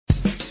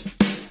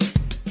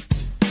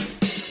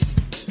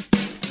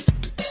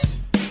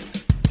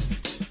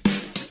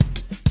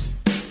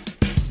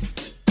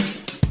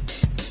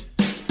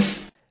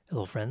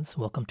friends.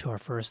 Welcome to our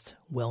first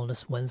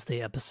Wellness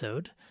Wednesday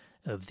episode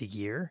of the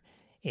year.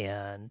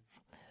 And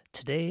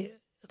today,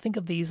 think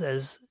of these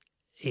as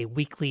a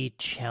weekly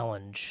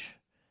challenge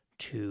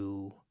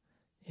to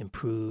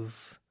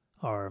improve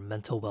our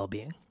mental well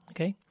being.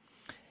 Okay.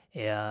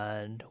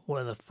 And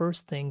one of the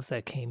first things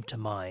that came to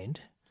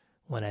mind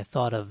when I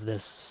thought of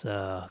this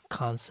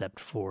concept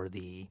for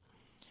the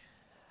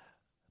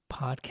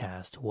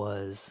podcast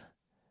was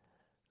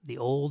the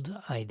old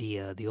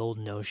idea, the old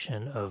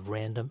notion of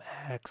random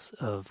acts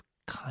of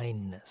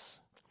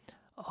kindness.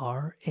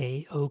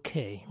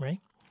 RAOK, right?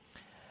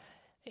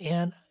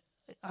 And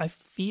I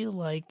feel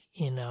like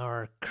in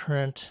our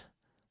current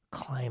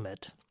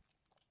climate,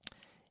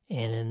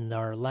 and in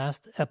our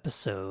last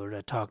episode,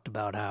 I talked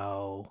about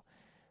how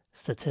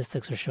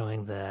statistics are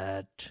showing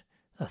that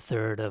a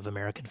third of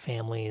American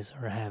families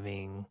are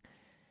having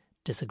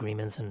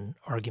disagreements and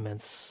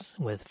arguments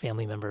with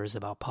family members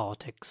about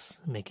politics,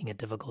 making it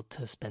difficult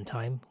to spend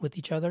time with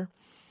each other.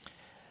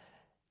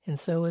 And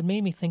so it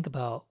made me think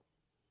about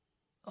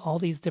all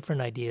these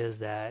different ideas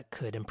that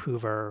could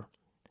improve our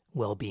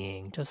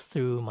well-being just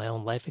through my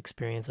own life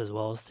experience as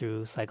well as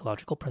through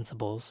psychological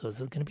principles. So it's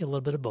going to be a little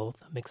bit of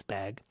both, a mixed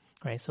bag,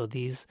 right? So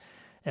these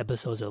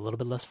episodes are a little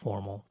bit less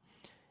formal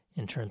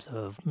in terms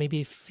of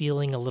maybe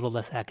feeling a little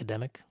less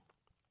academic,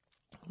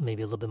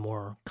 maybe a little bit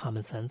more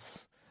common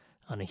sense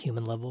on a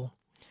human level.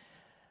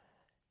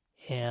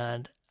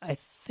 And I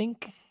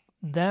think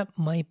that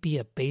might be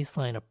a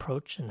baseline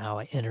approach in how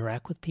I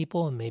interact with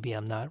people, and maybe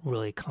I'm not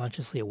really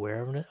consciously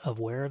aware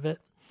of it.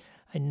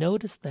 I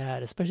noticed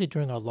that, especially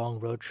during our long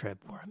road trip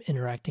where I'm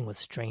interacting with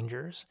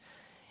strangers,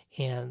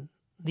 and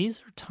these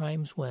are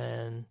times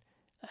when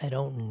I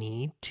don't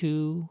need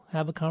to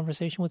have a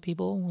conversation with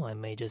people. I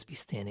may just be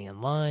standing in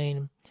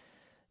line,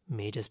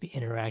 may just be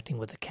interacting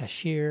with a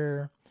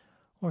cashier,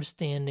 or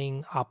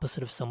standing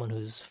opposite of someone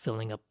who's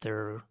filling up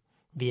their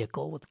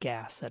vehicle with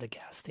gas at a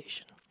gas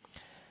station,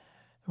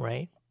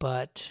 right?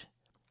 But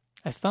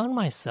I found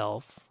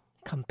myself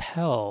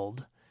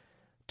compelled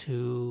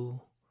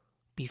to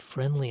be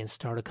friendly and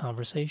start a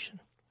conversation.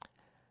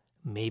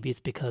 Maybe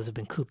it's because I've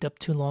been cooped up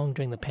too long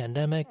during the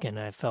pandemic and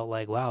I felt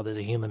like, wow, there's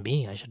a human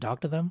being, I should talk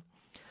to them.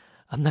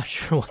 I'm not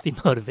sure what the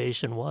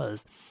motivation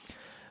was,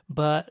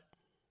 but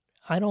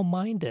I don't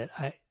mind it.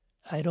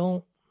 I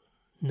don't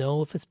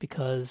know if it's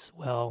because,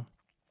 well,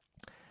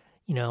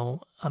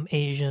 I'm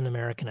Asian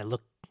American. I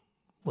look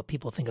what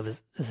people think of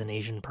as an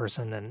Asian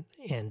person.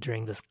 And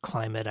during this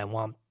climate, I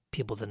want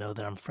people to know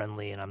that I'm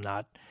friendly and I'm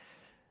not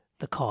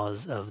the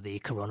cause of the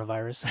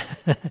coronavirus.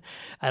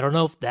 I don't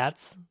know if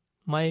that's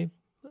my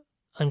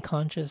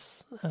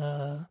unconscious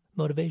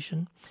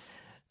motivation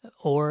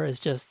or it's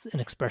just an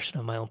expression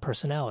of my own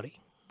personality.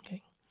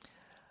 Okay.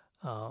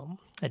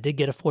 I did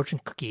get a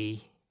fortune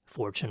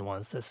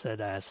once that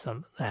said I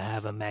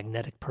have a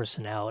magnetic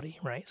personality,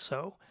 right?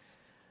 So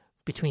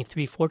between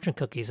 3 fortune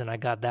cookies and I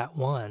got that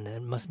one,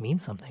 it must mean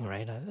something,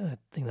 right? I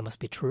think that must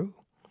be true.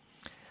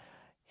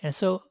 And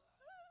so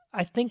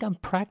I think I'm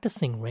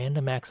practicing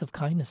random acts of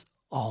kindness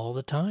all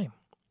the time,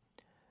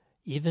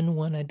 even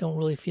when I don't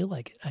really feel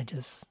like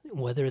it.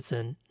 Whether it's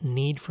a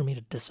need for me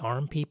to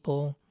disarm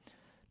people,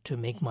 to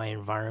make my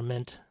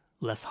environment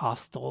less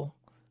hostile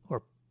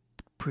or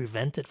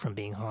prevent it from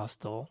being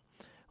hostile,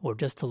 or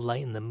just to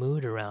lighten the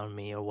mood around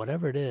me or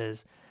whatever it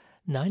is,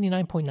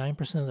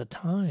 99.9% of the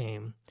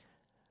time,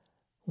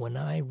 when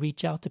I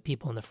reach out to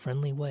people in a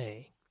friendly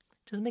way,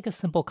 just make a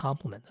simple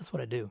compliment. That's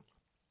what I do.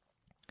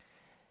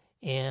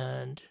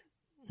 And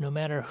no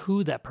matter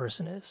who that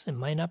person is, it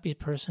might not be a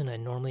person I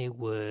normally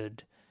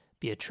would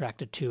be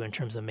attracted to in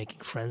terms of making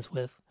friends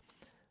with.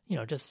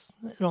 Just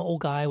an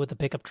old guy with a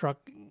pickup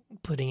truck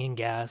putting in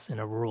gas in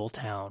a rural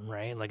town,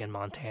 right? Like in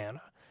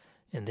Montana.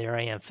 And there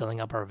I am filling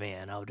up our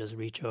van. I'll just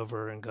reach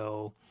over and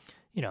go,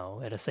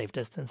 at a safe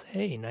distance,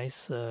 hey,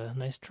 nice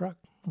truck.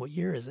 What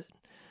year is it?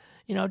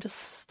 Just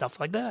stuff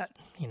like that.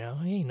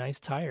 Hey, nice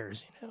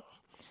tires,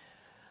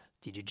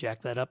 Did you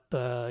jack that up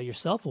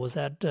yourself, or was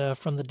that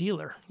from the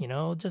dealer?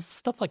 Just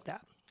stuff like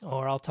that.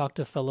 Or I'll talk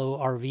to fellow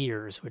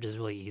RVers, which is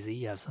really easy.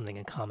 You have something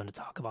in common to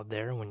talk about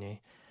there when you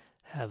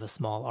have a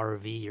small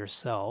RV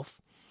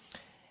yourself.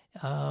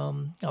 I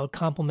would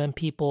compliment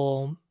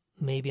people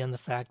maybe on the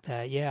fact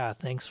that, yeah,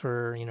 thanks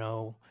for,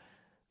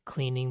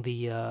 cleaning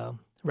the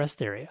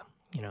rest area.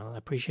 I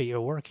appreciate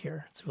your work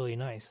here. It's really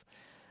nice.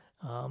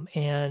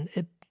 And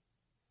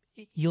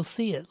you'll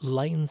see it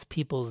lightens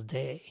people's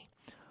day.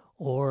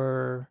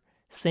 Or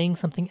saying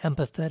something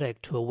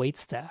empathetic to a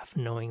waitstaff,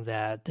 knowing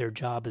that their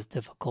job is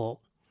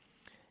difficult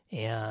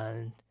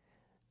and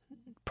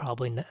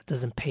probably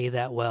doesn't pay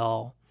that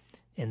well,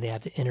 and they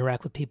have to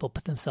interact with people,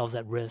 put themselves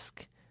at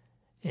risk,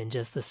 and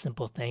just a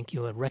simple thank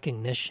you and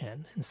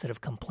recognition instead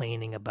of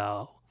complaining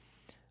about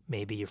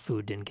maybe your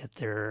food didn't get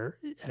there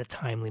at a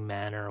timely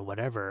manner or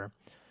whatever.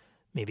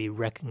 Maybe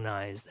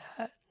recognize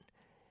that,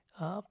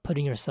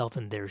 putting yourself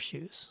in their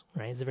shoes,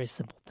 right? It's a very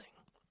simple thing.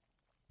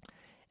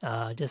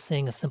 Just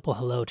saying a simple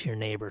hello to your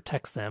neighbor,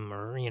 text them,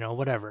 or,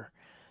 whatever.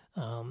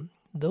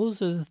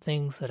 Those are the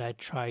things that I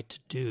try to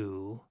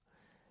do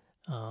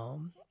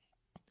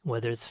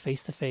whether it's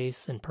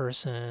face-to-face, in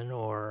person,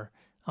 or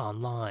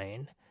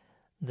online,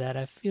 that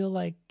I feel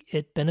like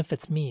it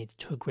benefits me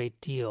to a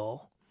great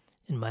deal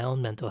in my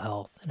own mental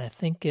health, and I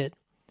think it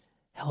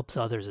helps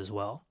others as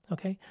well.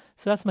 Okay,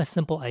 so that's my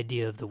simple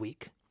idea of the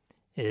week,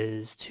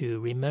 is to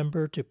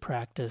remember to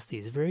practice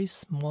these very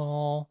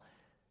small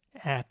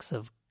acts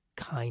of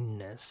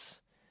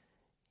kindness,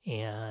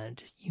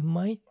 and you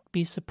might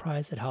be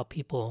surprised at how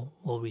people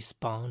will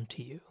respond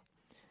to you,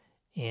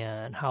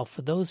 and how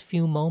for those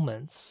few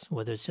moments,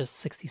 whether it's just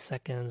 60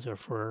 seconds or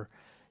for,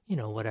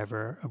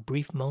 whatever, a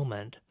brief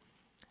moment,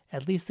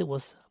 at least it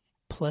was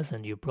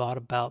pleasant. You brought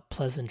about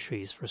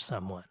pleasantries for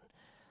someone.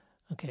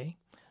 Okay?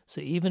 So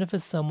even if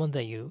it's someone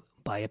that you,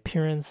 by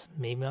appearance,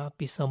 may not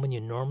be someone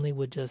you normally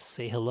would just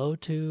say hello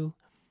to,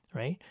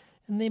 right?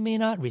 And they may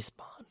not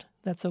respond.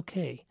 That's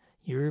okay.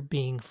 You're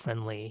being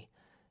friendly.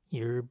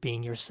 You're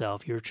being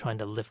yourself. You're trying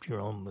to lift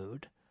your own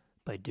mood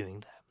by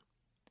doing that.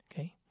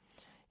 Okay?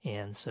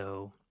 And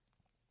so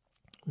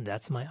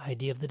that's my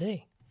idea of the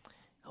day.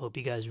 Hope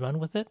you guys run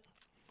with it.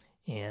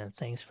 And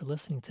thanks for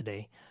listening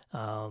today.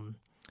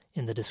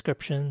 In the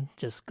description,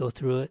 just go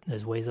through it.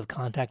 There's ways of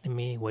contacting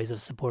me, ways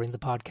of supporting the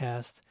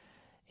podcast.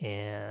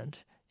 And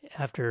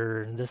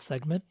after this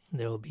segment,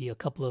 there will be a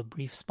couple of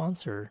brief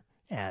sponsor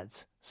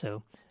ads.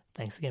 So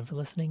thanks again for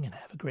listening, and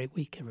have a great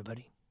week,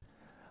 everybody.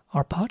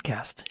 Our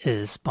podcast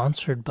is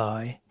sponsored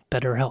by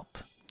BetterHelp.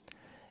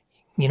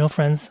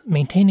 Friends,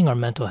 maintaining our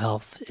mental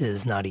health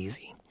is not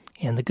easy.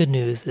 And the good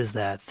news is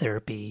that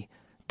therapy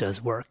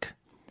does work.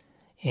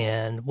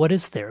 And what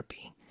is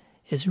therapy?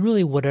 It's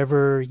really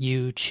whatever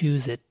you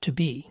choose it to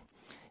be.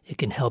 It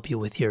can help you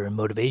with your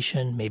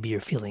motivation. Maybe you're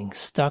feeling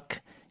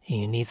stuck and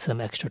you need some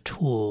extra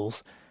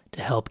tools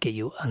to help get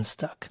you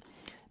unstuck.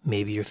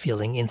 Maybe you're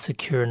feeling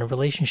insecure in a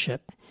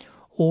relationship,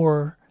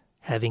 or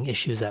having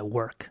issues at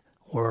work,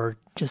 or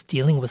just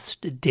dealing with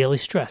daily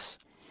stress.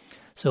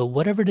 So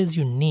whatever it is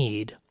you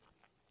need,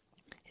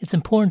 it's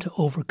important to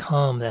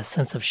overcome that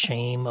sense of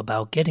shame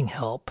about getting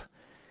help,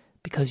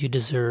 because you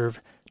deserve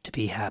to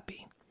be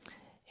happy.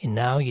 And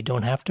now you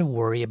don't have to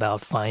worry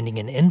about finding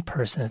an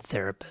in-person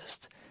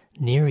therapist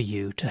near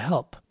you to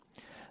help.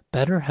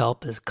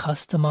 BetterHelp is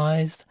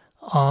customized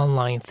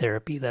online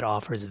therapy that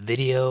offers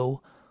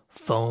video,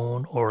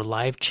 phone, or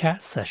live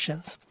chat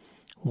sessions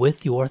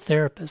with your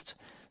therapist,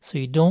 so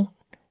you don't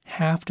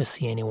have to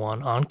see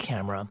anyone on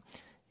camera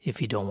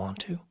if you don't want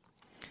to.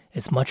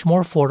 It's much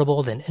more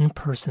affordable than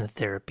in-person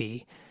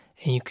therapy,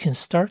 and you can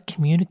start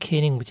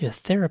communicating with your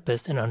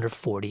therapist in under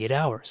 48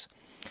 hours.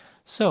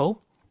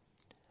 So,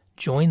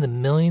 join the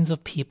millions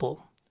of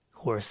people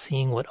who are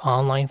seeing what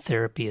online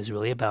therapy is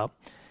really about.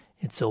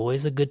 It's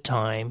always a good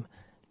time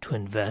to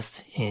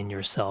invest in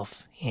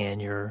yourself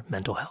and your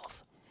mental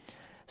health.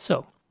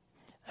 So,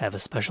 I have a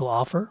special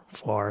offer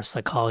for our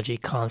Psychology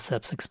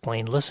Concepts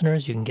Explained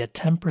listeners. You can get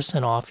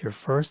 10% off your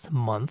first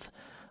month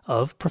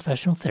of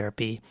professional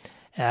therapy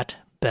at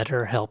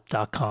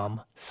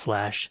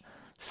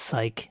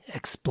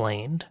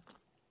betterhelp.com/psychexplained.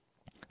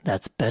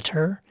 That's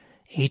better,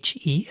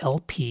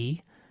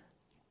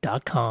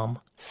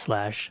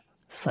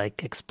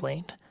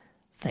 HELP.com/psychexplained.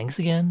 Thanks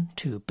again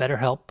to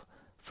BetterHelp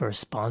for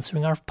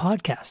sponsoring our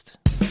podcast.